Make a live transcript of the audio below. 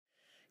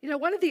You know,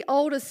 one of the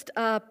oldest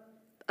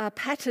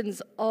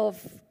patterns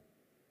of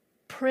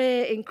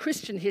prayer in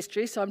Christian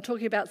history, so I'm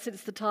talking about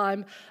since the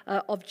time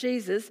of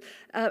Jesus,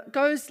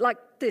 goes like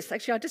this.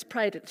 Actually, I just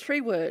prayed it.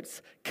 3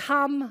 words.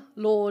 Come,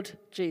 Lord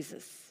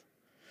Jesus.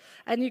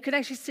 And you can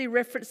actually see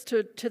reference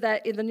to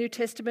that in the New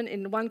Testament,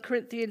 in 1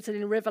 Corinthians and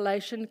in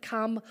Revelation.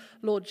 Come,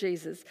 Lord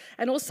Jesus.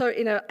 And also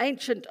in an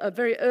ancient, a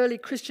very early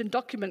Christian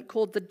document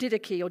called the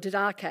Didache or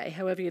Didache,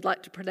 however you'd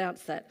like to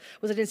pronounce that,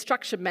 was an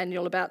instruction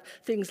manual about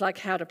things like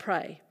how to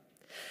pray.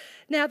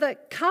 Now, the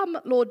Come,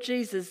 Lord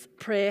Jesus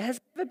prayer has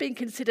never been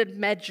considered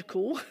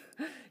magical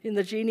in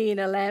the genie in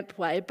a lamp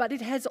way, but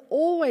it has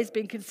always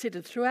been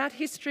considered throughout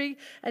history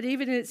and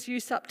even in its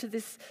use up to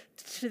this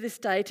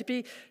day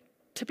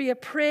to be a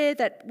prayer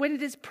that when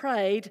it is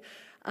prayed,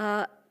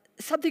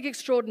 something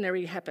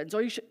extraordinary happens.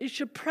 Or you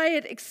should pray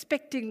it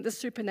expecting the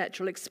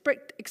supernatural,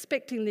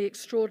 expecting the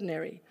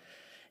extraordinary,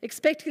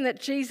 expecting that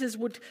Jesus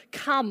would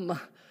come,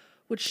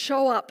 would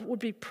show up, would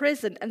be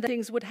present, and that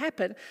things would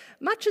happen.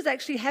 Much has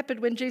actually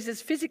happened when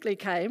Jesus physically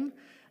came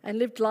and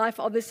lived life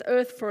on this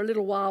earth for a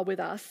little while with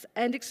us,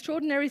 and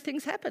extraordinary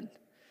things happened.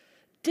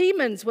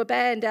 Demons were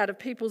banned out of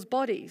people's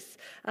bodies.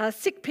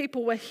 Sick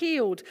people were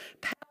healed.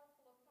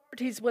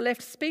 Authorities were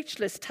left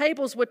speechless.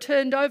 Tables were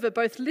turned over,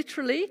 both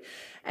literally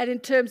and in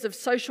terms of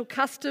social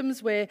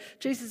customs, where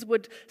Jesus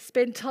would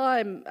spend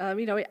time,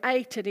 he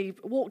ate and he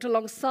walked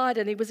alongside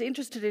and he was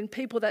interested in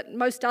people that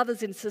most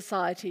others in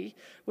society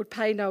would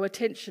pay no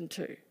attention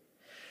to.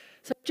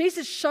 So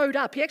Jesus showed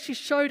up. He actually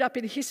showed up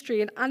in history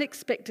and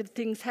unexpected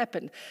things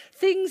happened.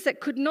 Things that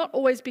could not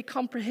always be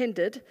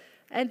comprehended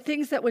and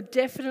things that were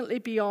definitely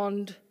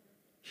beyond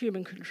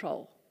human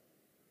control.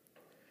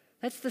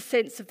 That's the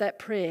sense of that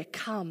prayer,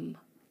 come,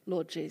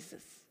 Lord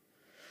Jesus.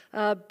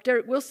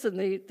 Derek Wilson,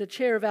 the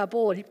chair of our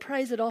board, he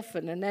prays it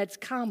often and adds,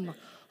 come,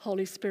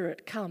 Holy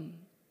Spirit, come.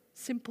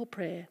 Simple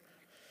prayer.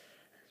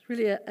 It's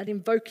really an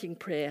invoking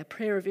prayer, a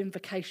prayer of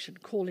invocation,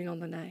 calling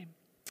on the name.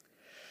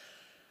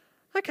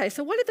 Okay,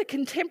 so one of the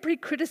contemporary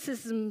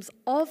criticisms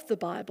of the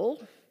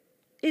Bible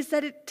is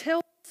that it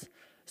tells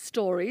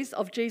stories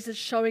of Jesus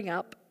showing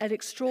up and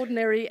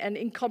extraordinary and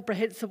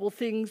incomprehensible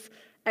things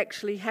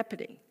actually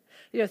happening.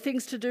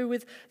 Things to do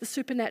with the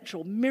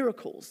supernatural,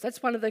 miracles.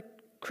 That's one of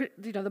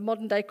the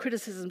modern day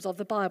criticisms of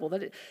the Bible,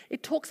 that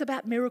it talks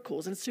about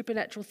miracles and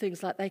supernatural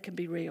things like they can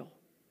be real.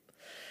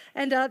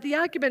 And the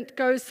argument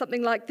goes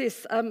something like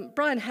this.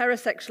 Brian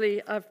Harris,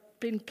 actually, I've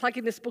been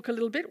plugging this book a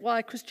little bit,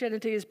 Why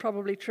Christianity is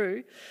Probably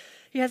True.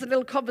 He has a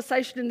little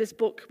conversation in this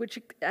book which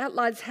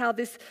outlines how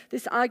this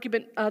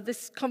argument,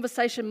 this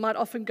conversation might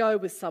often go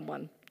with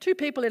someone. 2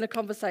 people in a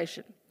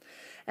conversation.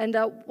 And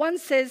one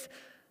says,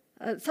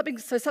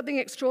 something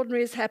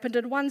extraordinary has happened,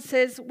 and one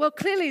says, well,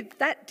 clearly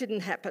that didn't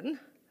happen.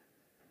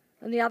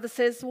 And the other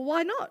says, well,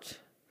 why not?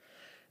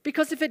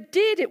 Because if it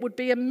did, it would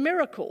be a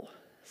miracle,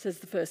 says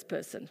the first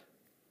person.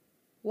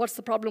 What's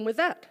the problem with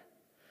that?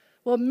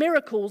 Well,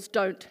 miracles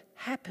don't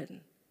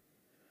happen.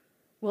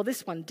 Well,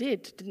 this one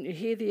did. Didn't you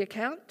hear the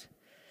account?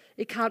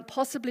 It can't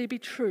possibly be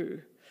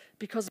true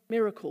because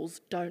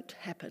miracles don't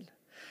happen.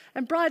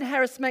 And Brian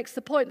Harris makes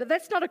the point that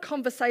that's not a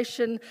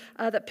conversation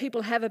that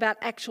people have about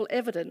actual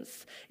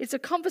evidence. It's a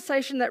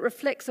conversation that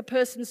reflects a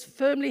person's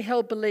firmly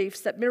held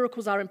beliefs that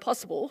miracles are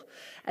impossible,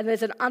 and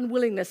there's an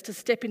unwillingness to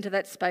step into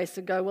that space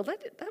and go, well,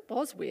 that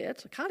was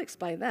weird. I can't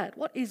explain that.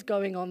 What is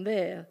going on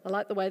there? I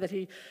like the way that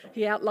he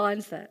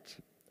outlines that.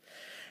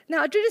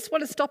 Now, I do just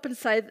want to stop and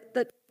say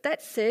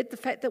that said, the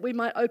fact that we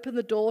might open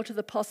the door to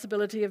the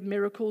possibility of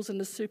miracles and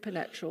the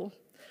supernatural,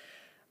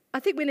 I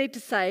think we need to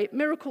say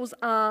miracles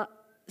are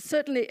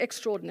certainly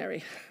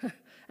extraordinary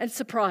and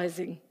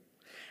surprising.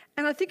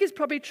 And I think it's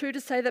probably true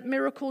to say that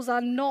miracles are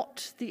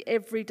not the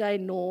everyday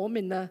norm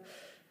in the,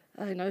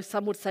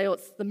 some would say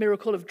it's the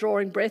miracle of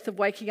drawing breath, of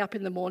waking up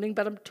in the morning,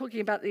 but I'm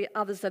talking about the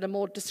others that are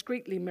more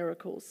discreetly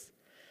miracles.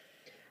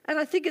 And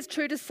I think it's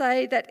true to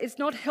say that it's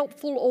not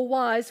helpful or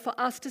wise for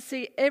us to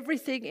see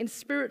everything in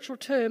spiritual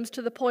terms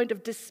to the point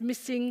of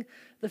dismissing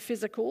the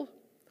physical.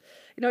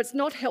 It's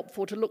not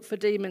helpful to look for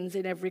demons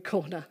in every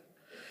corner.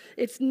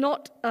 It's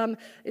not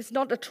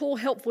at all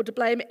helpful to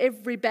blame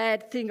every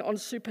bad thing on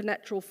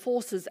supernatural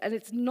forces, and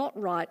it's not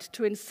right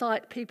to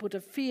incite people to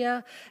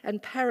fear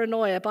and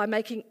paranoia by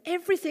making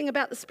everything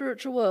about the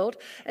spiritual world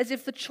as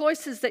if the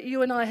choices that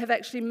you and I have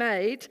actually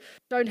made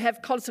don't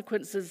have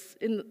consequences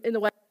in the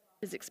way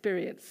it is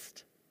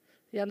experienced.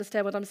 You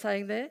understand what I'm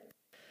saying there?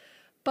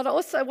 But I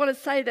also want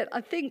to say that I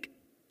think,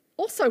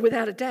 also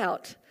without a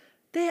doubt,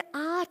 there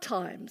are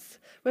times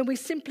when we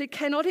simply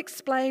cannot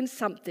explain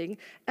something,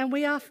 and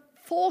we are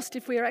forced,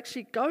 if we are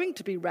actually going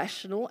to be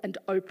rational and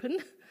open,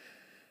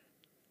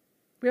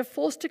 we are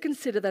forced to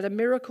consider that a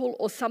miracle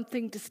or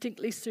something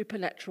distinctly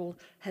supernatural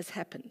has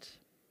happened.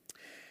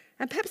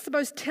 And perhaps the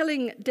most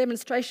telling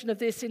demonstration of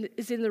this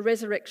is in the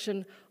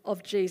resurrection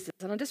of Jesus.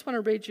 And I just want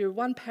to read you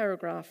one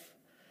paragraph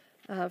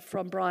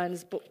from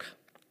Brian's book.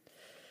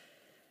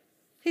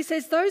 He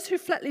says, those who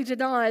flatly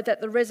deny that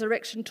the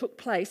resurrection took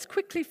place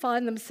quickly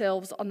find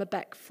themselves on the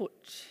back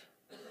foot.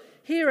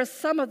 Here are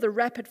some of the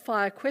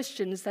rapid-fire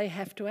questions they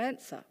have to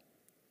answer.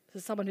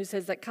 There's someone who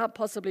says that can't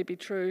possibly be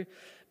true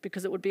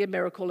because it would be a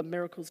miracle and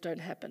miracles don't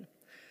happen.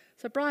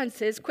 So Brian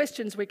says,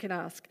 questions we can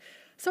ask.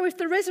 So if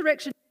the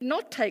resurrection did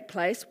not take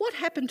place, what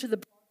happened to the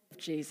body of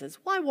Jesus?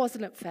 Why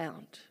wasn't it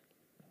found?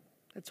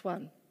 That's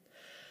one.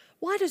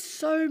 Why do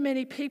so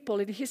many people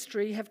in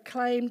history have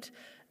claimed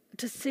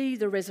to see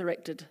the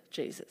resurrected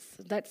Jesus?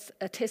 That's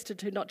attested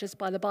to not just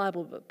by the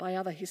Bible, but by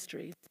other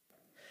histories.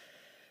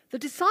 The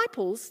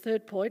disciples,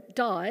 third point,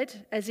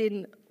 died, as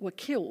in were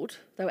killed,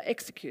 they were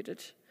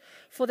executed,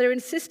 for their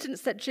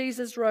insistence that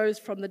Jesus rose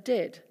from the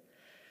dead.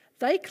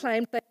 They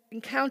claimed they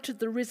encountered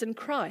the risen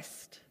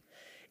Christ.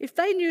 If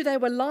they knew they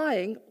were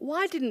lying,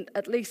 why didn't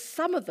at least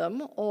some of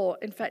them, or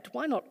in fact,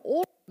 why not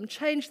all of them,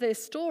 change their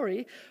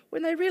story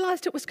when they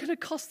realised it was going to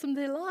cost them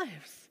their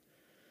lives?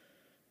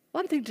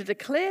 One thing to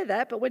declare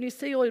that, but when you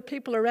see all the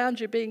people around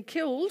you being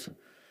killed,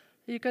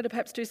 you're going to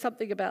perhaps do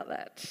something about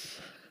that.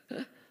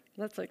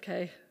 That's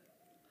okay.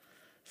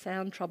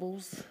 Sound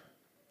troubles.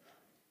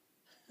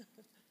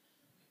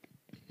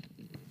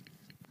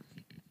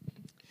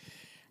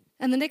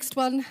 And the next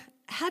one,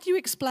 how do you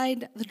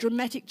explain the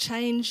dramatic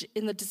change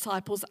in the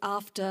disciples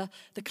after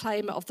the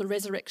claim of the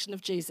resurrection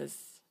of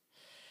Jesus?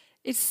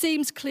 It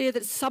seems clear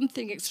that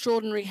something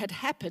extraordinary had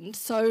happened,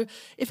 so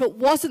if it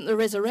wasn't the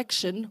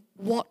resurrection,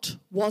 what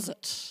was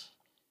it?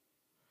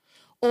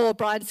 Or,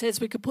 Brian says,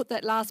 we could put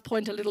that last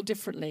point a little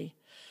differently.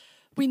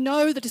 We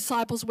know the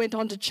disciples went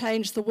on to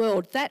change the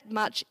world. That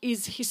much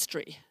is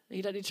history.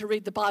 You don't need to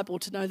read the Bible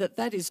to know that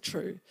that is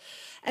true.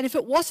 And if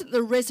it wasn't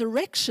the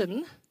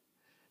resurrection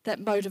that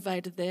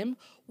motivated them,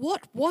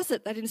 what was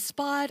it that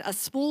inspired a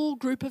small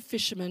group of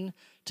fishermen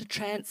to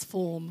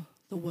transform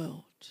the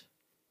world?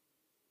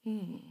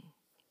 I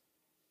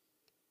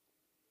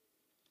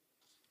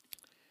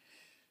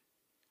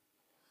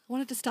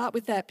wanted to start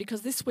with that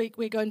because this week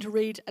we're going to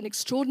read an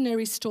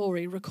extraordinary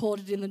story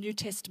recorded in the New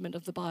Testament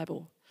of the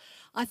Bible.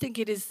 I think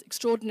it is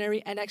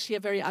extraordinary and actually a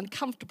very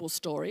uncomfortable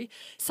story,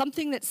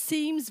 something that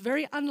seems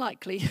very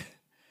unlikely,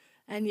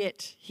 and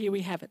yet here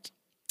we have it.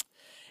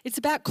 It's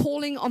about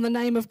calling on the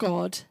name of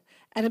God,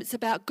 and it's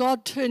about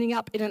God turning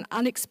up in an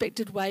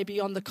unexpected way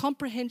beyond the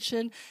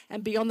comprehension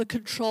and beyond the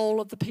control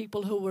of the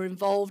people who were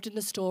involved in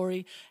the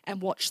story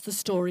and watched the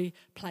story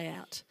play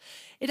out.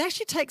 It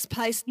actually takes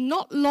place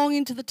not long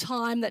into the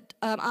time that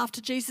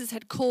after Jesus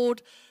had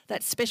called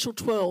that special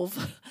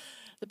 12,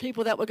 the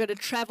people that were going to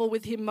travel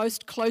with him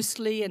most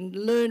closely and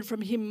learn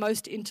from him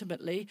most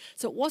intimately.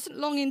 So it wasn't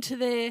long into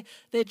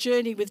their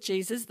journey with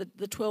Jesus,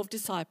 the 12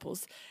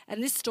 disciples,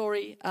 and this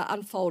story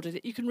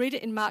unfolded. You can read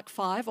it in Mark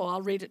 5, or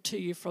I'll read it to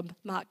you from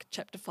Mark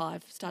chapter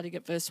 5, starting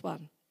at verse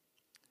 1.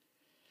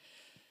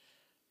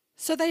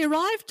 So they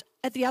arrived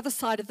at the other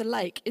side of the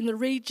lake in the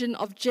region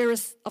of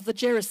the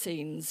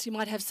Gerasenes. You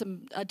might have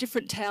some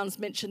different towns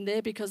mentioned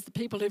there because the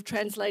people who've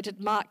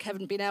translated Mark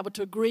haven't been able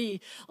to agree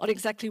on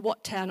exactly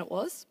what town it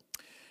was.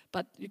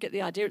 But you get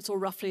the idea, it's all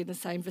roughly in the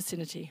same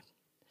vicinity.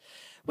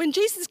 When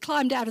Jesus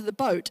climbed out of the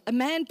boat, a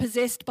man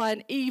possessed by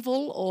an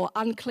evil or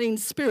unclean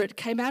spirit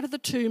came out of the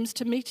tombs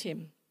to meet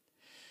him.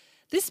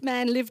 This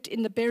man lived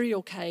in the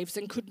burial caves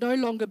and could no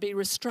longer be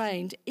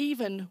restrained,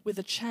 even with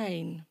a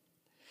chain.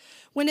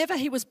 Whenever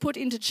he was put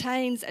into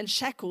chains and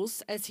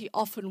shackles, as he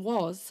often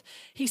was,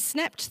 he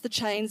snapped the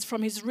chains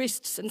from his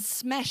wrists and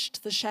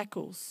smashed the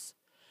shackles.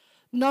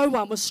 No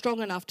one was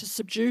strong enough to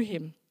subdue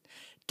him.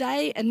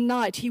 Day and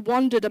night he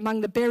wandered among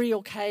the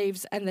burial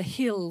caves and the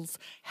hills,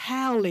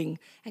 howling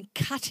and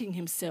cutting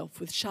himself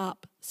with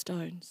sharp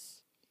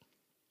stones.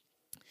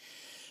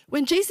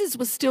 When Jesus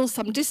was still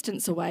some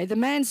distance away, the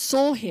man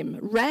saw him,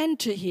 ran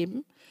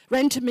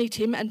to meet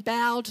him and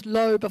bowed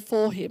low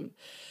before him.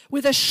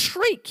 With a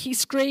shriek he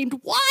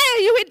screamed, "Why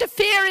are you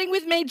interfering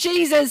with me,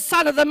 Jesus,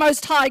 Son of the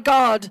Most High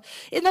God?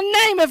 In the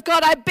name of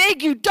God, I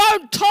beg you,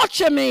 don't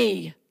torture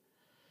me."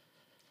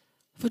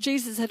 For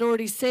Jesus had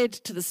already said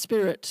to the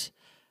spirit,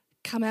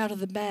 "Come out of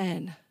the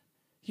man,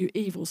 you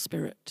evil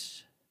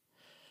spirit."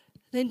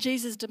 Then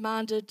Jesus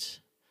demanded,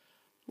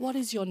 "What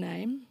is your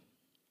name?"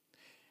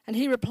 And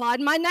he replied,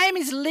 "My name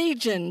is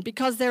Legion,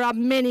 because there are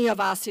many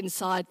of us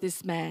inside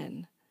this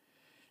man."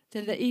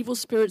 Then the evil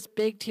spirits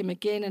begged him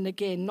again and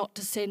again not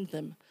to send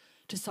them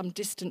to some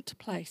distant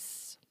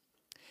place.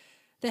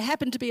 There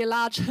happened to be a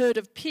large herd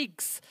of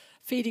pigs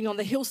feeding on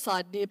the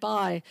hillside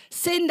nearby.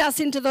 "Send us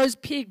into those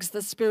pigs,"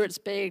 the spirits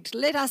begged.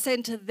 "Let us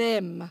enter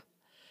them."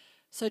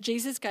 So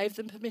Jesus gave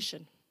them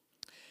permission.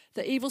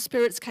 The evil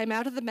spirits came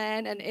out of the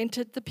man and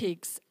entered the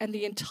pigs, and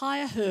the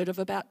entire herd of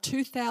about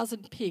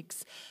 2,000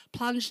 pigs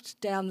plunged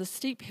down the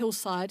steep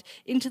hillside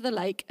into the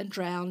lake and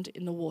drowned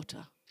in the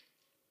water.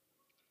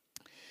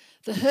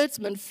 The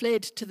herdsmen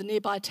fled to the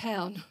nearby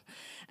town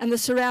and the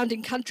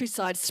surrounding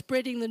countryside,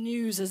 spreading the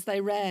news as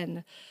they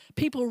ran.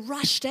 People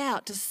rushed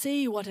out to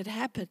see what had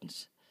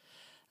happened.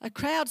 A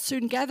crowd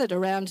soon gathered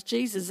around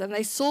Jesus, and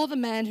they saw the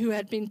man who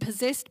had been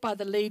possessed by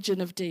the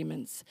legion of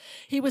demons.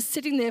 He was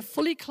sitting there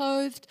fully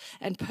clothed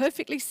and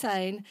perfectly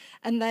sane,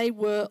 and they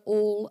were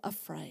all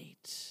afraid.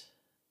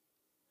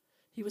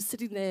 He was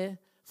sitting there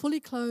fully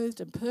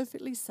clothed and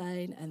perfectly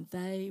sane, and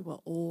they were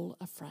all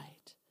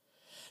afraid.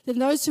 Then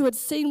those who had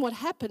seen what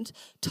happened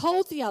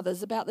told the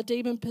others about the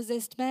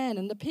demon-possessed man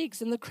and the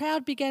pigs, and the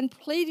crowd began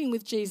pleading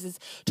with Jesus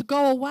to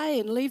go away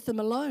and leave them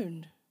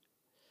alone.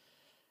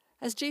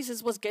 As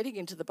Jesus was getting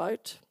into the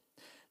boat,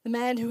 the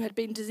man who had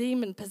been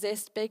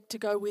demon-possessed begged to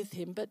go with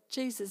him, but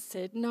Jesus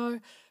said, "No,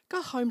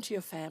 go home to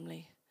your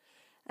family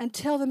and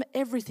tell them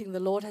everything the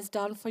Lord has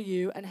done for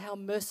you and how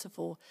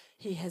merciful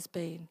he has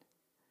been."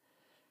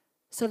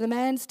 So the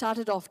man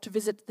started off to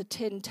visit the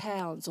 10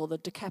 towns, or the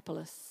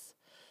Decapolis,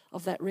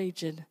 of that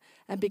region,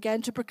 and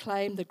began to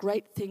proclaim the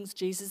great things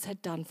Jesus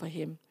had done for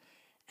him,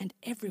 and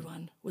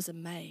everyone was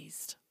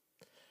amazed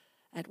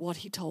at what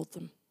he told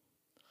them.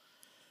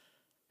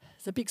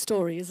 It's a big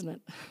story, isn't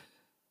it?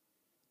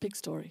 Big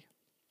story.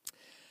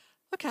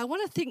 Okay, I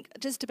want to think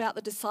just about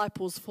the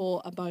disciples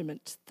for a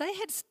moment. They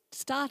had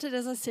started,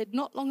 as I said,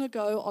 not long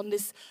ago on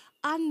this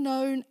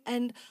unknown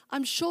and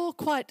I'm sure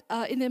quite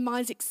in their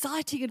minds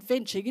exciting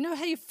adventure. You know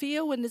how you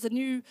feel when there's a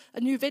new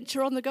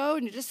venture on the go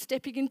and you're just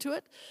stepping into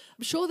it?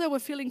 I'm sure they were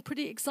feeling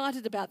pretty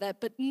excited about that,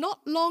 but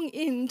not long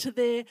into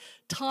their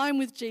time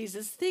with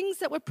Jesus, things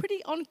that were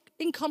pretty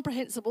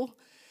incomprehensible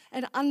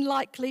and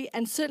unlikely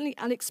and certainly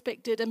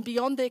unexpected and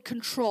beyond their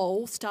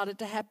control started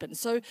to happen.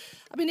 So,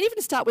 I mean, even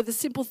to start with the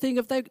simple thing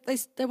of they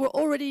were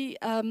already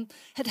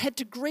had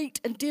to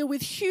greet and deal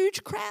with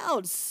huge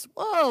crowds.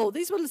 Whoa,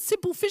 these were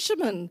simple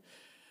fishermen.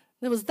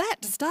 There was that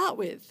to start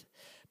with.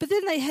 But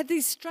then they had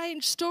these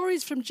strange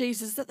stories from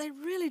Jesus that they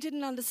really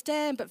didn't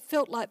understand but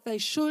felt like they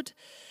should.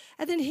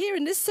 And then here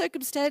in this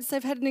circumstance,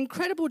 they've had an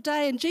incredible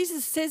day, and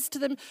Jesus says to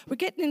them, we're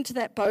getting into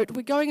that boat,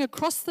 we're going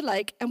across the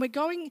lake, and we're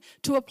going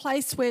to a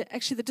place where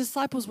actually the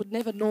disciples would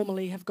never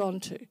normally have gone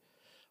to,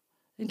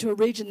 into a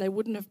region they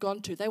wouldn't have gone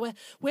to.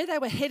 Where they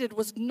were headed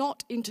was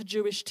not into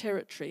Jewish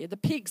territory. The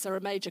pigs are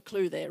a major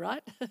clue there,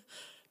 right?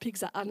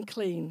 Pigs are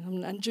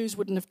unclean, and Jews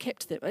wouldn't have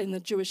kept them in the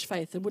Jewish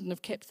faith and wouldn't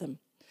have kept them.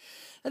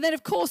 And then,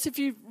 of course, if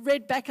you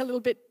read back a little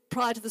bit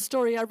prior to the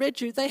story I read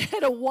you, they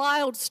had a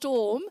wild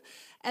storm,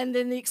 and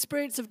then the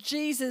experience of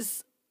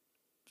Jesus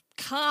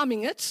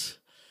calming it,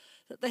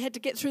 that they had to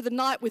get through the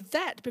night with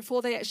that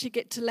before they actually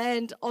get to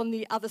land on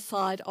the other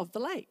side of the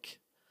lake.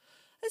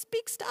 That's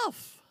big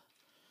stuff.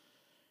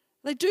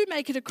 They do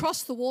make it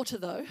across the water,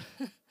 though,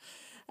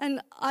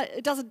 and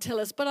it doesn't tell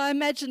us, but I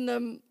imagine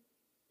them,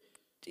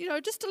 you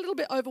know, just a little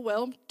bit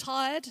overwhelmed,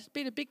 tired,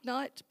 been a big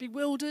night,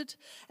 bewildered,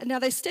 and now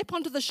they step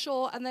onto the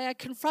shore and they are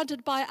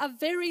confronted by a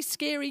very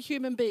scary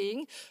human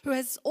being who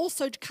has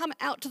also come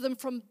out to them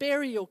from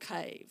burial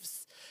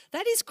caves.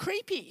 That is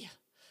creepy,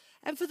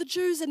 and for the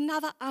Jews,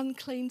 another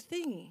unclean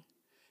thing.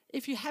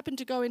 If you happen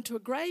to go into a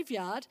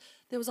graveyard,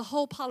 there was a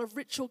whole pile of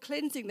ritual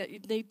cleansing that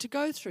you'd need to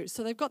go through,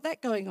 so they've got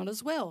that going on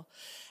as well.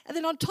 And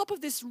then on top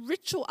of this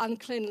ritual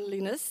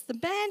uncleanliness, the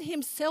man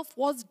himself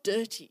was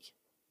dirty.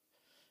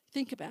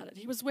 Think about it.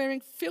 He was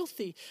wearing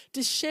filthy,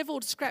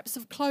 disheveled scraps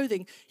of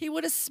clothing. He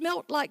would have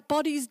smelt like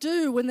bodies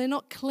do when they're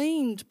not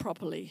cleaned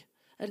properly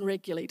and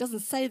regularly. It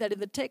doesn't say that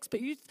in the text,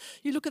 but you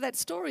look at that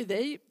story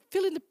there, you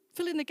fill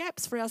in the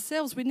gaps for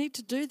ourselves. We need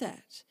to do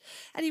that.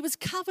 And he was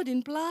covered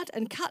in blood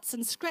and cuts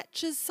and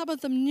scratches, some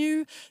of them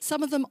new,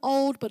 some of them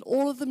old, but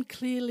all of them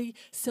clearly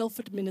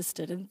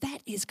self-administered. And that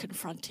is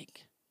confronting.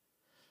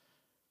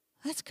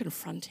 That's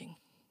confronting.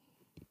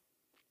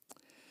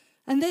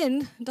 And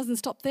then, it doesn't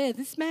stop there,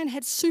 this man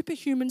had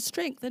superhuman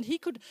strength and he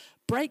could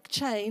break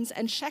chains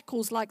and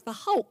shackles like the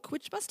Hulk,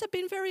 which must have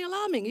been very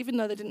alarming, even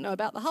though they didn't know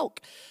about the Hulk.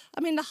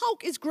 I mean, the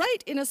Hulk is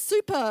great in a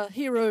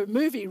superhero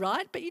movie,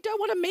 right? But you don't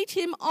want to meet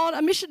him on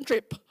a mission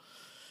trip.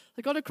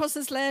 They got across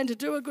this land to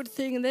do a good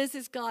thing and there's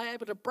this guy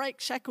able to break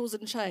shackles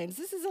and chains.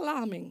 This is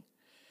alarming.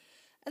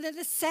 And then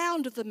the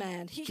sound of the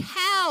man. He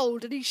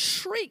howled and he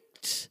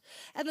shrieked.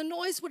 And the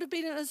noise would have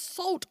been an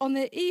assault on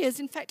their ears.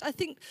 In fact, I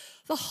think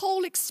the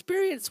whole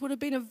experience would have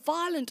been a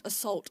violent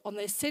assault on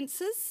their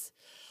senses,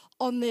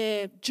 on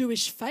their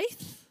Jewish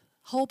faith,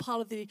 whole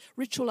part of the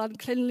ritual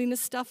uncleanliness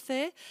stuff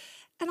there.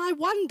 And I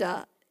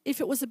wonder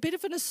if it was a bit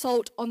of an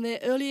assault on their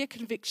earlier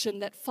conviction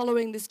that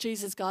following this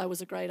Jesus guy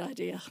was a great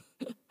idea.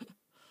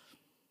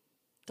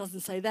 Doesn't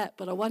say that,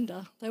 but I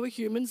wonder. They were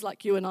humans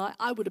like you and I.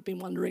 I would have been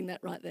wondering that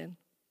right then.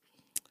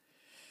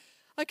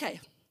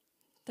 Okay,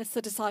 that's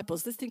the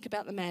disciples. Let's think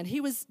about the man.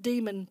 He was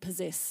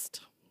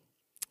demon-possessed.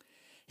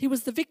 He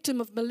was the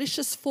victim of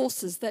malicious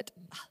forces that,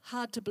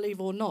 hard to believe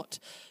or not,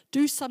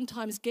 do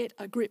sometimes get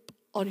a grip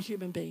on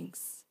human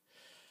beings.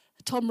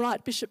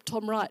 Bishop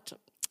Tom Wright,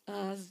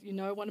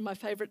 one of my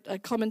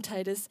favourite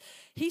commentators,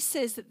 he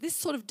says that this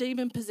sort of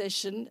demon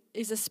possession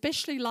is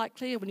especially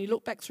likely, and when you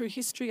look back through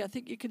history, I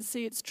think you can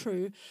see it's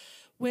true,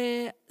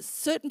 where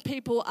certain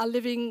people are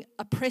living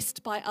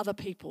oppressed by other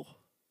people.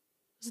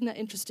 Isn't that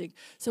interesting?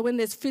 So when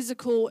there's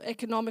physical,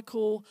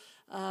 economical,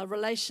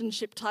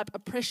 relationship type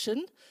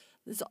oppression,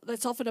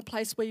 that's often a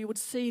place where you would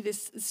see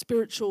this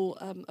spiritual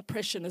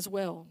oppression as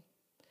well.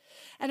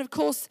 And of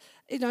course,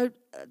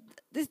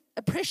 this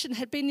oppression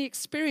had been the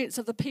experience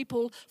of the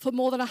people for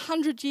more than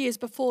 100 years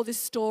before this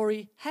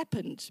story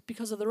happened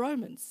because of the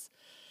Romans.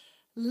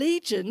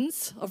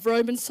 Legions of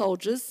Roman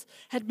soldiers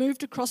had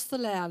moved across the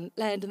land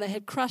and they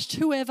had crushed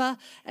whoever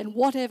and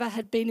whatever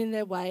had been in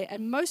their way.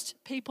 And most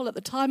people at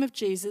the time of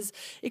Jesus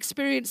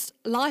experienced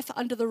life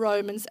under the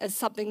Romans as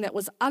something that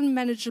was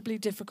unmanageably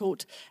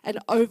difficult and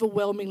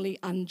overwhelmingly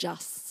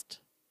unjust.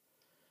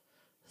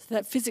 So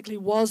that physically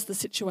was the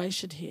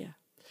situation here.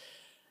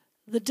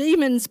 The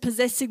demons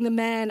possessing the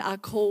man are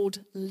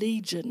called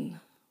legion.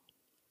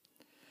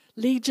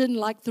 Legion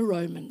like the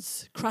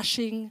Romans,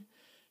 crushing,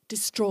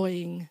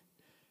 destroying,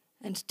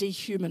 and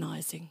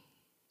dehumanizing.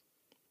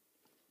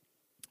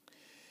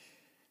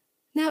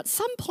 Now, at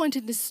some point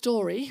in this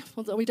story,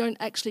 although we don't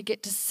actually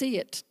get to see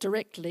it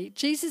directly,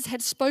 Jesus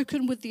had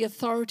spoken with the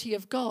authority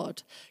of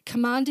God,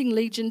 commanding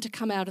legion to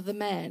come out of the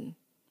man.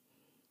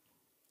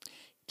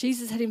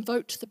 Jesus had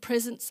invoked the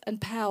presence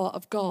and power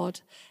of God,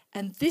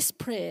 and this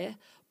prayer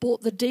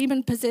brought the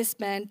demon-possessed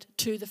man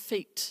to the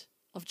feet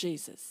of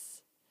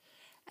Jesus.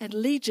 And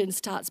legion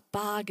starts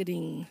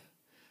bargaining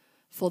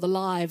for the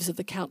lives of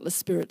the countless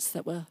spirits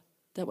that were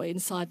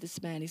inside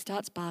this man. He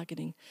starts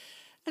bargaining.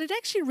 And it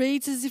actually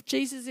reads as if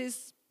Jesus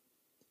is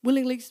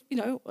willingly,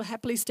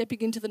 happily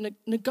stepping into the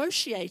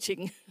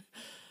negotiating.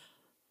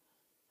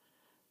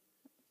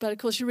 But of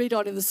course you read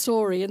on in the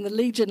story, and the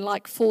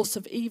legion-like force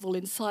of evil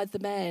inside the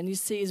man you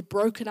see is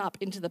broken up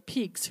into the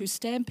pigs who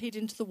stampede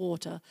into the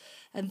water,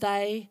 and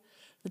they,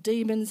 the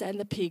demons and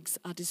the pigs,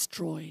 are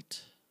destroyed.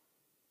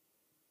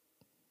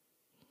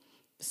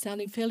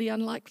 Sounding fairly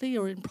unlikely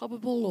or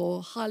improbable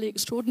or highly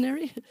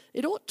extraordinary?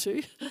 It ought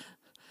to.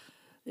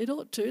 It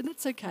ought to, and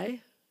that's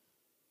okay.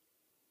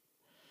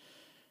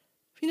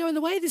 In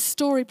the way this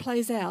story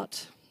plays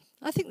out,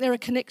 I think there are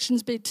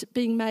connections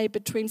being made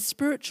between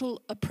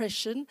spiritual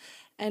oppression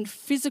and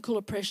physical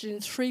oppression in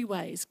three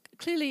ways.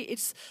 Clearly,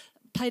 it's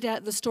played out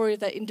in the story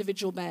of that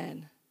individual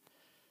man.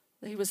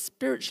 He was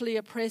spiritually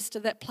oppressed,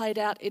 and that played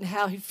out in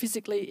how he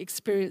physically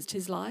experienced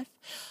his life.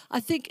 I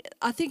think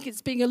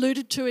it's being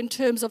alluded to in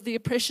terms of the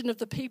oppression of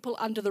the people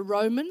under the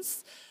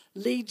Romans,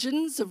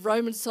 legions of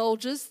Roman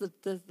soldiers.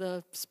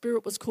 The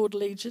spirit was called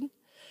legion.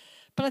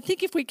 But I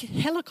think if we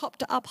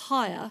helicopter up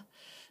higher,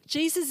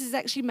 Jesus is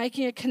actually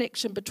making a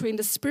connection between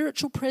the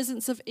spiritual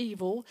presence of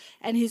evil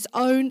and his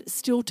own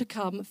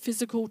still-to-come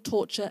physical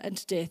torture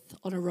and death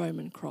on a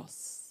Roman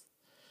cross.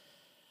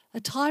 A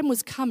time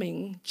was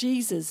coming,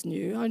 Jesus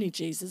knew, only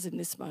Jesus in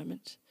this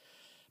moment,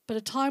 but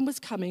a time was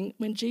coming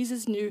when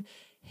Jesus knew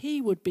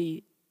he would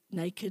be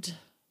naked,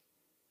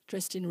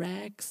 dressed in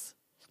rags,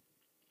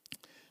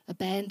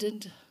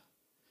 abandoned,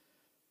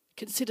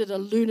 considered a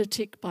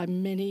lunatic by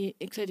many,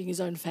 including his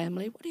own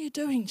family. What are you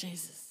doing,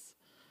 Jesus?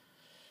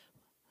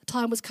 A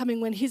time was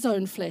coming when his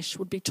own flesh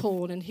would be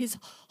torn and his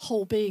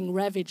whole being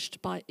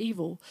ravaged by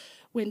evil,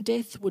 when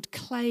death would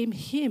claim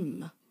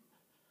him,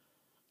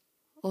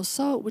 or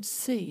so it would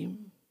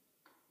seem.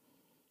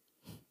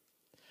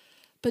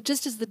 But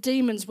just as the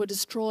demons were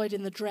destroyed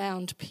in the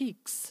drowned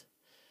pigs,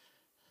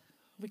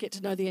 we get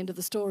to know the end of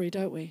the story,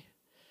 don't we?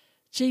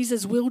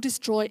 Jesus will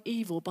destroy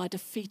evil by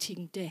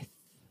defeating death,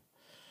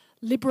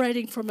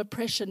 liberating from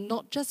oppression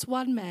not just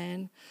one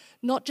man,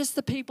 not just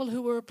the people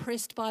who were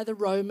oppressed by the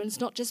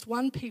Romans, not just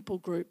one people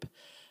group,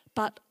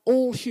 but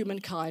all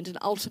humankind and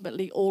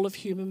ultimately all of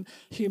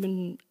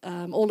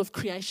all of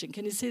creation.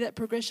 Can you see that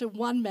progression?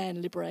 One man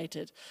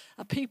liberated,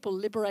 a people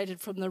liberated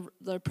from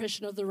the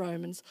oppression of the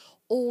Romans,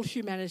 all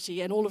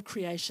humanity and all of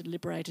creation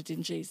liberated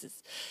in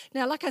Jesus.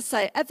 Now, like I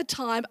say, at the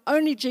time,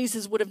 only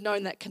Jesus would have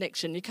known that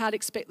connection. You can't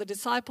expect the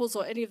disciples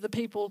or any of the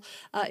people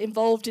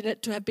involved in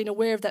it to have been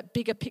aware of that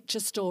bigger picture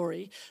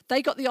story.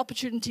 They got the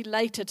opportunity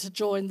later to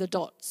join the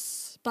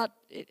dots, but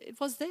it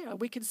was there.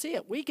 We can see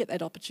it. We get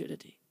that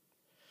opportunity.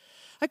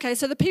 Okay,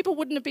 so the people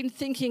wouldn't have been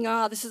thinking,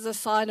 this is a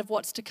sign of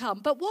what's to come.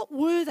 But what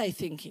were they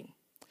thinking?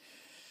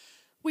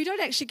 We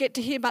don't actually get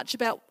to hear much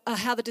about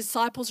how the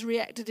disciples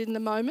reacted in the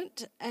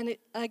moment. And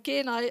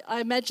I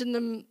imagine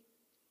them,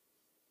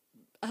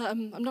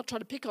 I'm not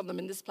trying to pick on them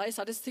in this place,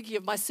 I'm just thinking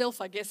of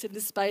myself, I guess, in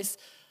this space,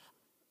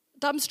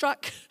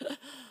 dumbstruck,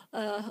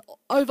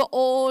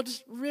 overawed,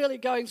 really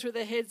going through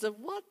their heads of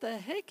what the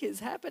heck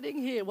is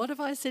happening here? What have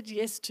I said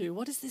yes to?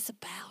 What is this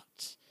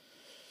about?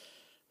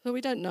 Well,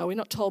 we don't know. We're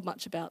not told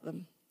much about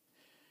them.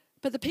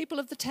 But the people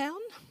of the town?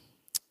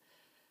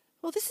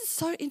 Well, this is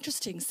so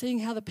interesting, seeing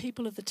how the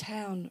people of the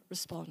town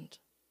respond.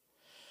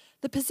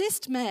 The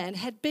possessed man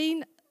had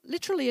been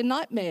literally a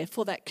nightmare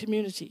for that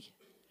community.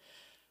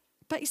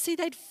 But you see,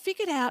 they'd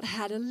figured out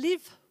how to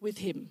live with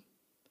him,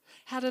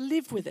 how to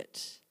live with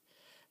it.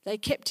 They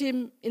kept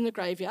him in the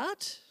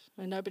graveyard,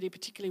 where nobody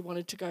particularly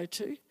wanted to go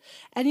to.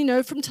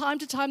 And, from time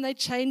to time they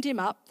chained him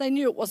up. They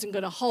knew it wasn't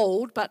going to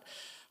hold, but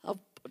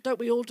don't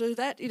we all do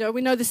that?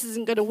 We know this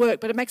isn't going to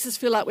work, but it makes us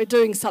feel like we're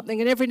doing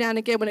something. And every now and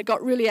again, when it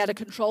got really out of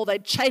control,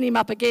 they'd chain him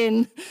up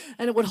again,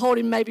 and it would hold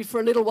him maybe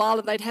for a little while,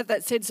 and they'd have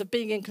that sense of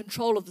being in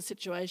control of the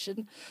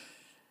situation.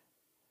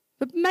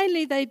 But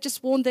mainly, they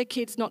just warned their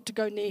kids not to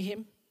go near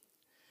him,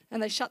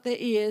 and they shut their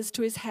ears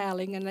to his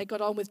howling, and they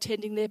got on with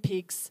tending their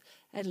pigs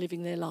and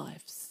living their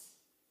lives.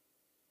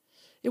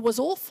 It was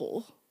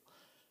awful,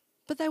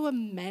 but they were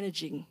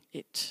managing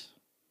it.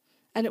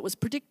 and it was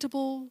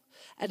predictable,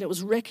 and it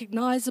was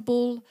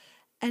recognisable,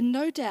 and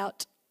no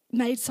doubt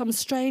made some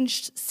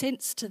strange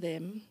sense to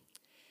them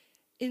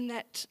in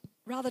that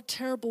rather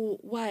terrible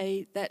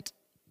way that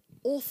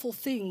awful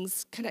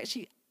things can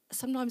actually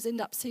sometimes end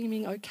up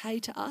seeming okay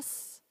to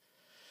us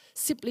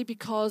simply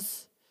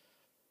because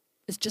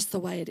it's just the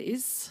way it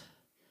is,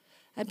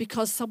 and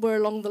because somewhere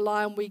along the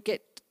line we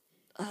get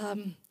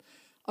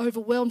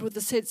overwhelmed with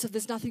the sense of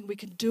there's nothing we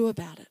can do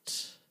about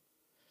it.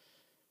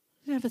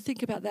 You ever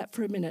think about that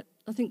for a minute?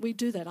 I think we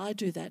do that. I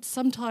do that.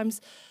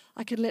 Sometimes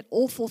I can let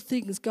awful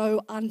things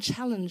go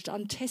unchallenged,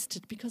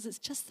 untested, because it's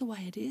just the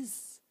way it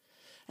is.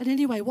 And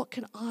anyway, what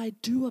can I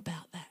do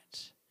about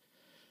that?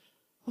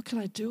 What can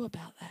I do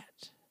about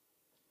that?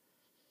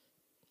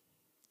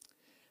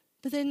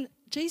 But then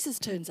Jesus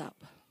turns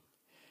up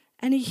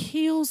and he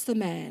heals the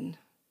man,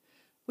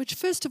 which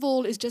first of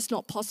all is just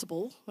not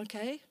possible,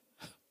 okay?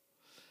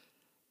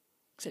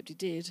 Except he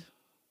did.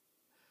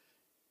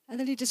 And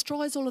then he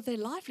destroys all of their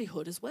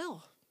livelihood as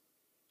well.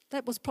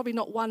 That was probably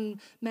not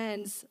one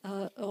man's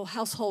or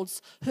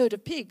household's herd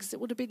of pigs. It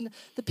would have been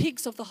the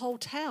pigs of the whole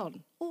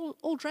town,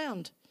 all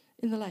drowned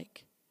in the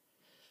lake.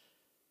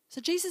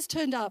 So Jesus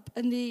turned up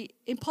and the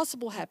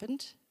impossible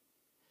happened.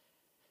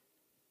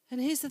 And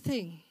here's the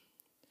thing.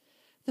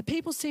 The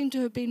people seem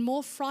to have been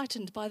more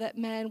frightened by that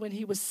man when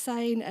he was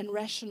sane and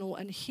rational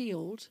and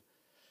healed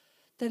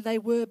than they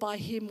were by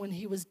him when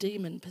he was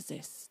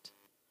demon-possessed.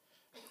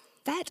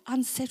 That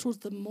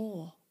unsettled them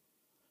more.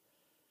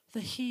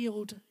 The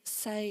healed,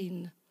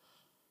 sane,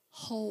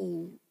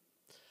 whole,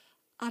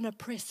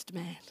 unoppressed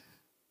man.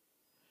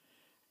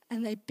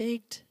 And they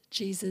begged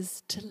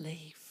Jesus to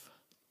leave.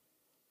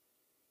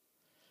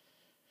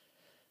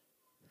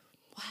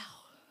 Wow.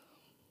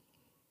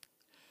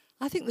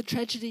 I think the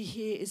tragedy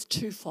here is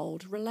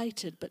twofold,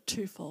 related but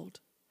twofold.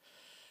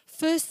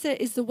 First, there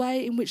is the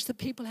way in which the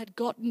people had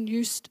gotten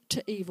used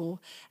to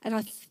evil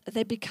and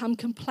they become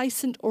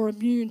complacent or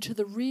immune to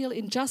the real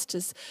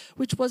injustice,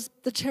 which was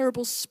the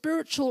terrible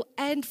spiritual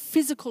and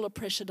physical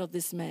oppression of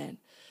this man.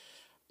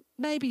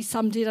 Maybe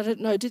some did, I don't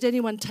know. Did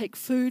anyone take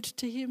food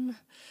to him?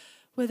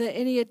 Were there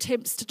any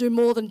attempts to do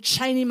more than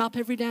chain him up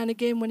every now and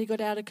again when he got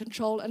out of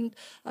control? And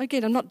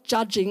again, I'm not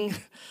judging.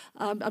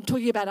 I'm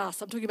talking about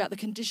us. I'm talking about the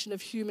condition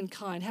of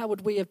humankind. How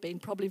would we have been?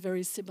 Probably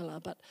very similar.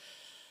 But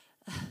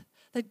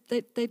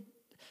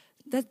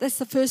that's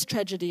the first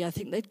tragedy, I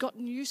think. They'd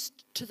gotten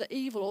used to the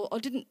evil or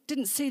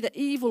didn't see the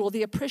evil or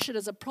the oppression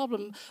as a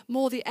problem,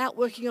 more the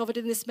outworking of it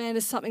in this man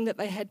as something that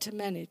they had to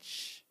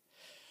manage.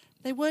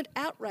 They weren't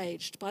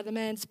outraged by the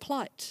man's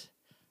plight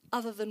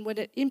other than when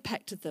it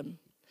impacted them.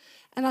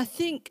 And I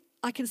think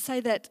I can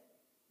say that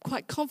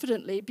quite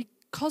confidently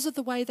because of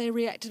the way they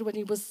reacted when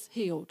he was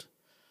healed.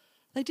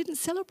 They didn't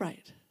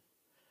celebrate.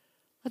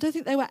 I don't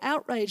think they were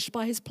outraged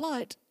by his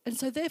plight, and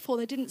so therefore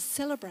they didn't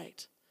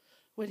celebrate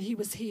when he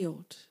was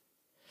healed.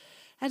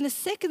 And the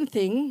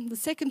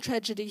second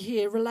tragedy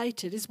here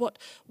related is what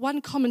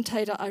one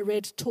commentator I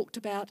read talked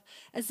about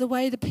as the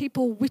way the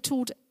people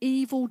whittled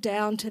evil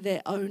down to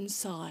their own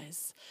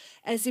size,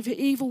 as if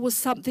evil was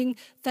something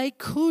they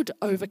could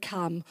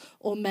overcome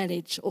or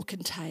manage or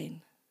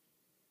contain.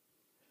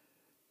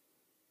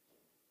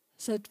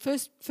 So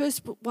first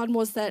one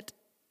was that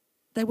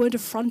they weren't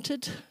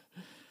affronted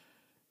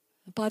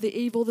by the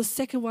evil. The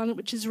second one,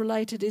 which is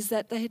related, is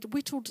that they had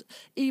whittled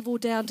evil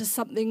down to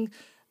something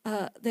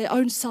their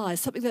own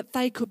size, something that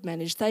they could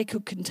manage, they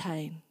could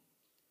contain.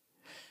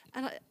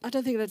 And I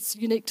don't think that's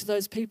unique to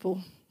those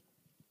people.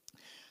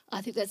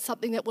 I think that's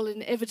something that will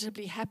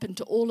inevitably happen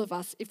to all of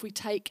us if we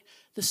take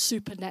the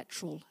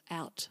supernatural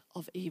out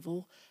of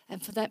evil,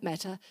 and for that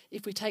matter,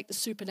 if we take the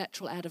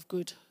supernatural out of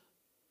good.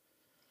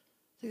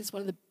 I think it's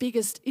one of the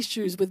biggest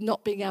issues with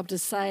not being able to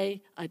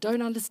say, I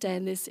don't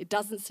understand this, it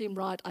doesn't seem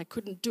right, I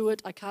couldn't do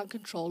it, I can't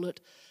control it,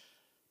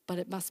 but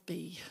it must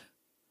be.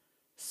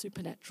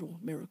 Supernatural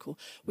miracle.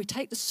 We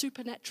take the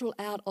supernatural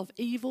out of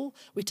evil,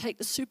 we take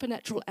the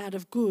supernatural out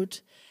of good,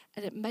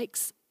 and it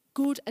makes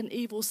good and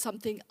evil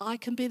something I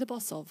can be the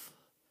boss of,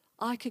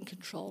 I can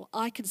control,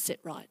 I can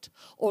set right,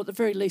 or at the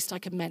very least I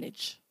can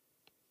manage.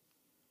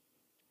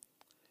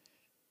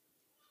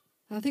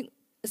 And I think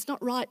it's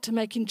not right to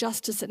make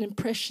injustice and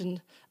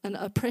oppression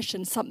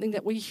something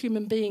that we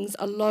human beings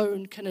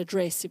alone can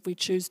address if we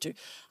choose to.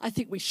 I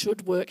think we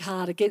should work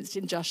hard against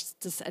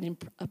injustice and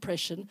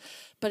oppression,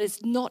 but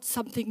it's not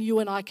something you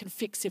and I can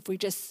fix if we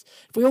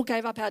all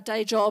gave up our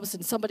day jobs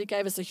and somebody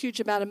gave us a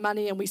huge amount of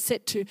money and we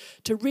set to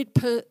rid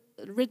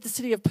the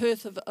city of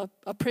Perth of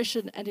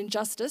oppression and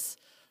injustice.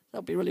 That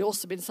would be really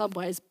awesome in some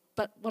ways,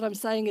 but what I'm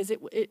saying is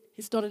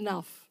it's not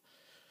enough.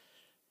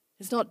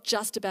 It's not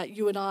just about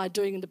you and I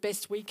doing the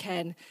best we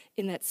can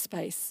in that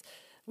space.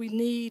 We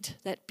need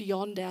that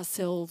beyond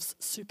ourselves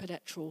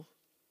supernatural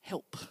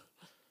help.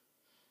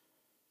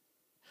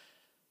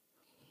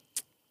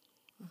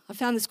 I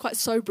found this quite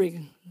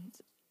sobering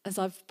as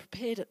I've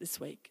prepared it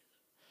this week.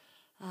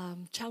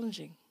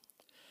 Challenging.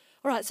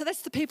 All right, so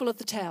that's the people of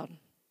the town.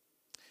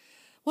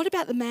 What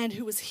about the man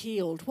who was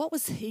healed? What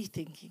was he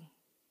thinking?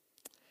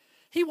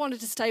 He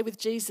wanted to stay with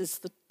Jesus,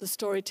 the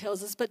story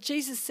tells us, but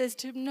Jesus says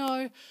to him,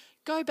 no,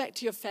 go back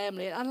to your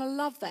family. And I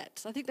love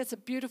that. I think that's a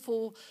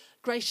beautiful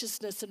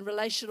graciousness and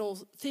relational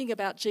thing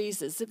about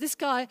Jesus. That this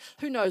guy,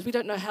 who knows, we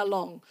don't know how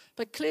long,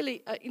 but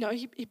clearly,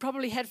 he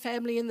probably had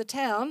family in the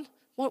town.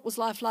 What was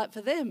life like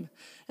for them?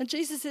 And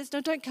Jesus says,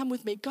 no, don't come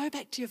with me. Go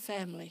back to your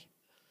family.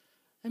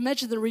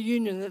 Imagine the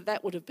reunion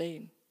that would have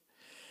been.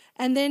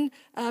 And then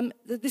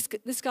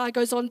this guy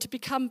goes on to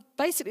become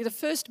basically the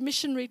first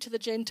missionary to the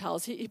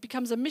Gentiles. He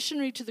becomes a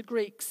missionary to the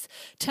Greeks,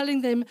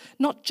 telling them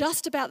not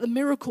just about the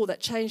miracle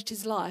that changed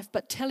his life,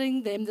 but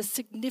telling them the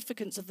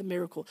significance of the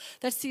miracle.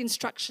 That's the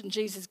instruction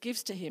Jesus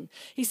gives to him.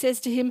 He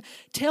says to him,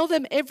 tell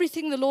them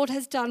everything the Lord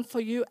has done for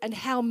you and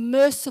how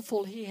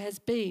merciful he has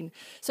been.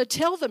 So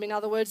tell them, in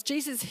other words,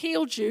 Jesus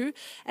healed you,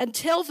 and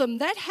tell them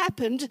that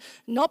happened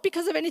not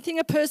because of anything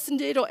a person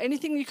did or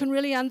anything you can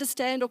really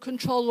understand or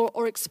control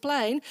or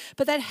explain,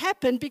 but that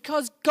happened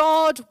because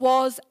God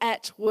was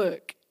at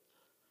work.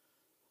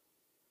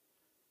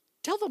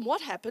 Tell them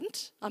what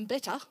happened, I'm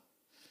better,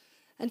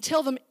 and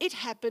tell them it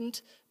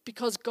happened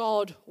because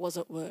God was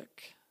at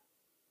work.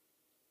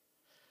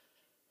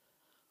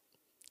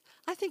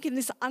 I think in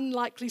this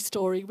unlikely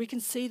story, we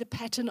can see the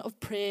pattern of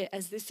prayer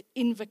as this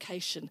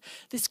invocation,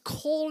 this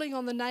calling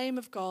on the name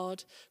of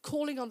God,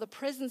 calling on the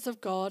presence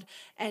of God,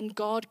 and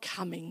God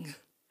coming.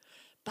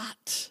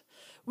 But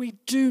we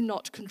do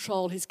not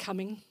control his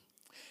coming.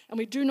 And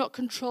we do not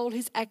control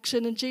his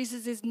action, and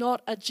Jesus is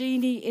not a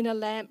genie in a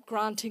lamp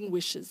granting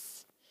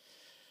wishes.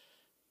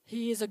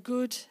 He is a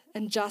good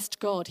and just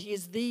God. He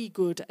is the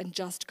good and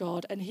just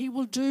God, and he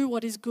will do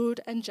what is good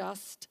and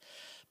just.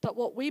 But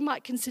what we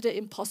might consider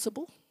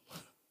impossible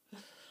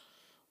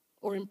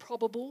or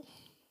improbable,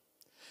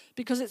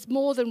 because it's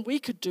more than we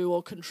could do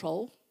or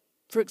control.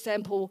 For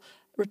example,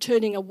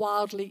 returning a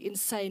wildly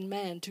insane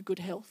man to good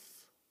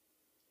health.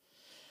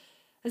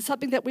 And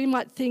something that we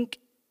might think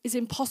is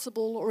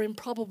impossible or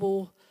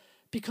improbable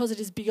because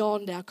it is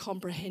beyond our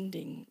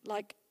comprehending.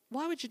 Like,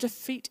 why would you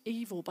defeat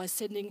evil by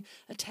sending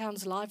a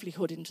town's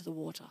livelihood into the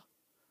water?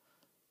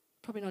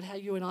 Probably not how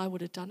you and I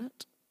would have done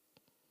it.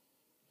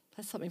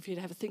 That's something for you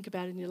to have a think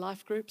about in your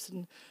life groups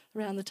and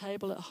around the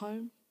table at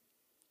home.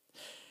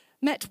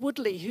 Matt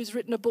Woodley, who's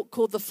written a book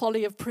called The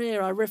Folly of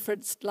Prayer, I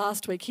referenced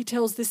last week, he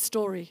tells this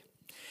story.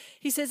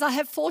 He says, I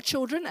have 4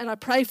 children and I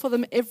pray for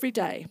them every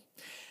day.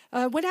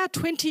 When our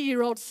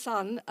 20-year-old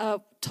son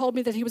told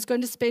me that he was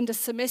going to spend a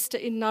semester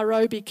in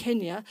Nairobi,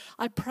 Kenya,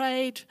 I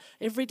prayed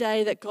every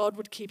day that God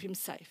would keep him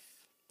safe.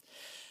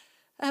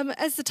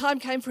 As the time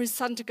came for his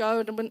son to go,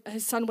 and when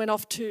his son went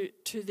off to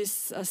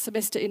this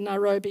semester in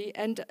Nairobi,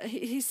 and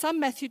his son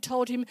Matthew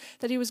told him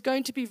that he was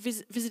going to be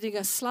visiting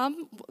a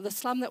slum, the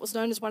slum that was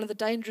known as one of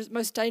the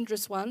most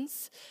dangerous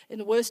ones in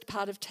the worst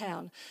part of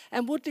town.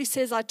 And Woodley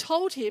says, I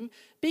told him,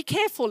 be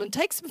careful and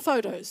take some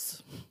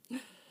photos.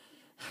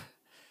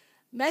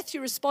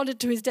 Matthew responded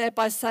to his dad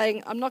by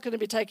saying, I'm not going to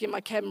be taking my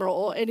camera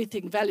or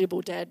anything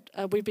valuable, Dad.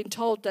 We've been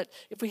told that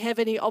if we have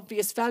any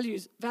obvious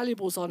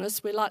valuables on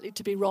us, we're likely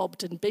to be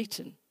robbed and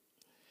beaten.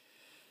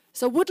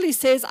 So Woodley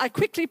says, I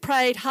quickly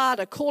prayed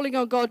harder, calling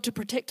on God to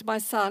protect my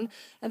son,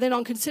 and then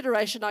on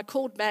consideration, I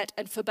called Matt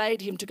and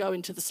forbade him to go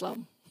into the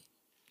slum.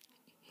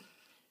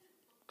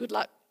 Good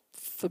luck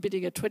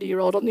forbidding a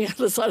 20-year-old on the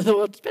other side of the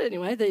world. But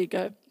anyway, there you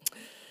go.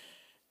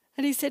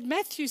 And he said,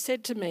 Matthew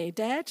said to me,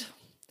 Dad,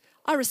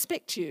 I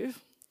respect you,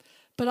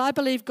 but I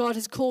believe God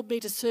has called me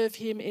to serve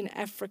him in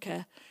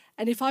Africa.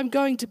 And if I'm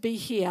going to be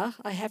here,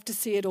 I have to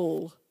see it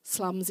all,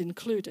 slums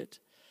included.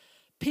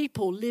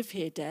 People live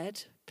here,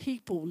 Dad.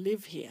 People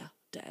live here,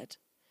 Dad.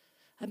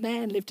 A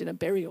man lived in a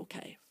burial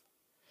cave.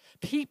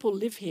 People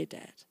live here,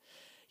 Dad.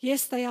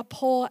 Yes, they are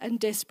poor and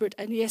desperate,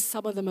 and yes,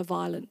 some of them are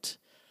violent.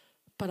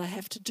 But I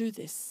have to do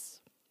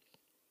this.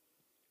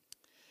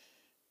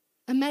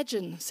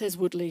 Imagine, says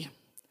Woodley,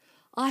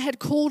 I had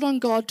called on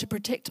God to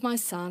protect my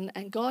son,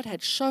 and God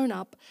had shown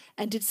up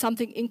and did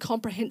something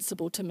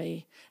incomprehensible to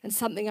me, and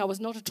something I was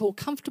not at all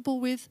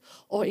comfortable with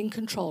or in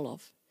control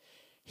of.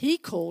 He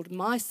called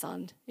my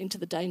son into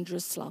the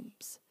dangerous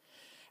slums,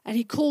 and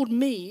he called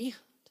me,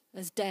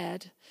 as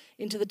Dad,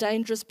 into the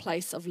dangerous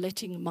place of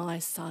letting my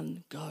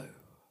son go.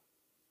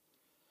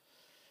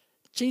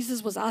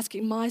 Jesus was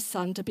asking my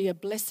son to be a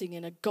blessing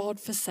in a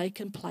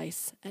God-forsaken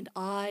place, and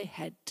I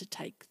had to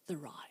take the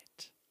ride.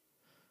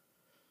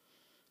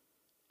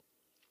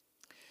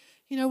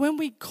 You know, when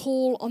we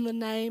call on the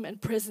name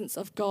and presence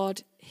of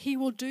God, he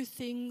will do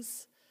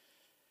things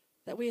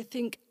that we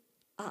think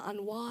are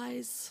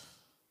unwise,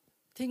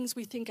 things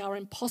we think are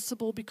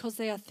impossible because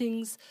they are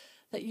things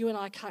that you and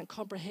I can't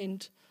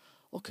comprehend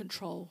or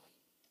control.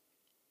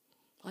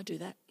 I do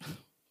that.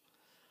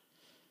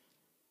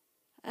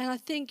 And I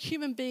think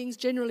human beings,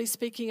 generally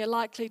speaking, are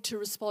likely to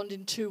respond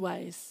in 2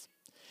 ways.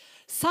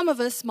 Some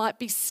of us might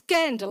be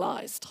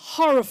scandalized,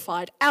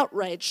 horrified,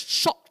 outraged,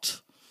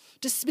 shocked,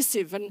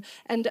 dismissive,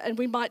 and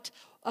we might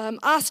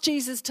ask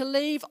Jesus to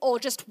leave or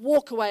just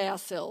walk away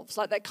ourselves.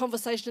 Like that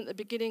conversation at the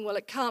beginning, well,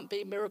 it can't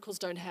be, miracles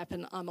don't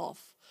happen, I'm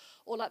off.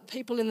 Or like the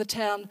people in the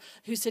town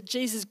who said,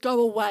 Jesus, go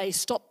away,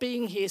 stop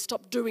being here,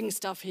 stop doing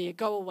stuff here,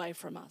 go away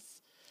from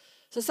us.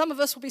 So some of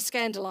us will be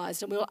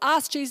scandalized and we will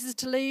ask Jesus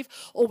to leave,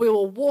 or we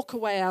will walk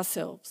away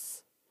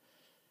ourselves.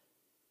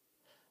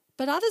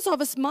 But others of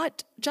us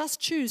might just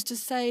choose to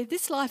say,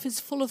 this life is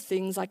full of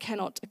things I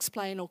cannot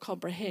explain or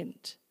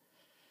comprehend.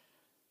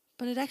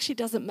 But it actually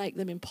doesn't make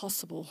them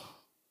impossible.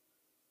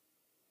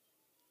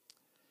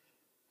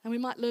 And we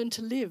might learn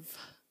to live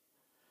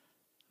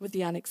with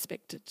the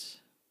unexpected.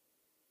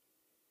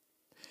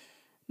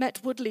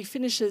 Matt Woodley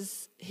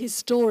finishes his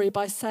story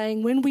by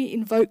saying, when we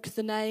invoke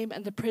the name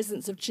and the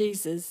presence of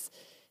Jesus,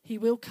 he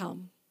will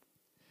come.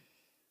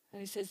 And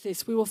he says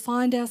this, we will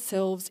find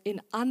ourselves in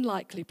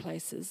unlikely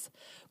places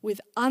with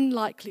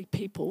unlikely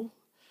people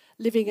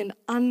living an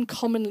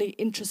uncommonly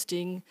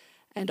interesting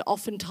and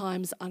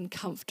oftentimes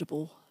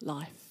uncomfortable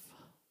life.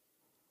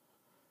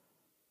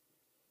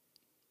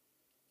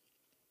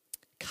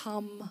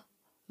 Come,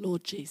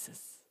 Lord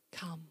Jesus,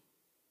 come.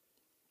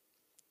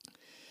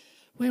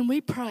 When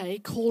we pray,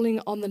 calling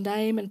on the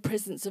name and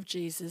presence of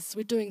Jesus,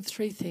 we're doing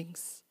three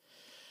things.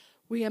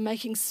 We are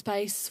making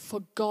space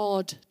for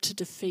God to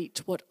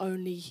defeat what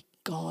only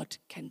God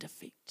can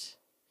defeat.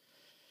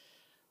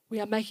 We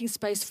are making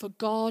space for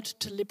God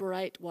to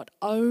liberate what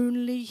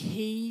only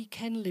He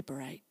can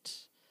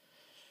liberate.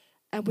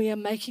 And we are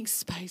making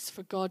space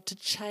for God to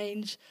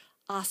change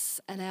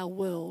us and our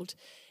world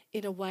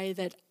in a way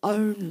that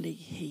only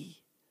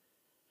He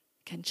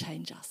can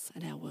change us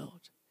and our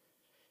world.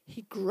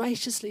 He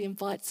graciously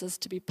invites us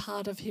to be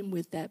part of Him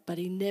with that, but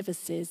He never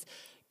says,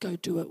 go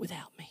do it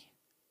without me.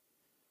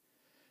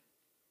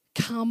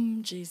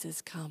 Come,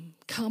 Jesus, come.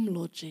 Come,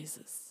 Lord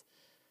Jesus.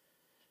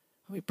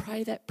 When we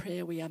pray that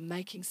prayer, we are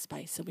making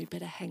space, and we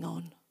better hang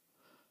on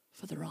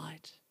for the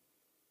ride.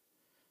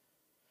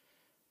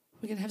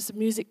 We're going to have some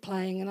music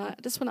playing, and I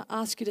just want to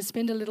ask you to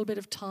spend a little bit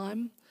of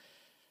time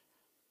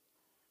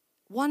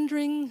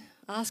wondering,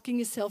 asking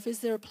yourself, is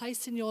there a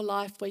place in your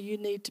life where you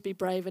need to be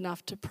brave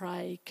enough to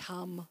pray,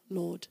 come,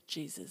 Lord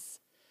Jesus?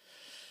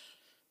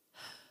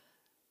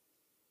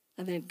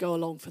 And then go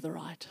along for the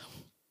ride.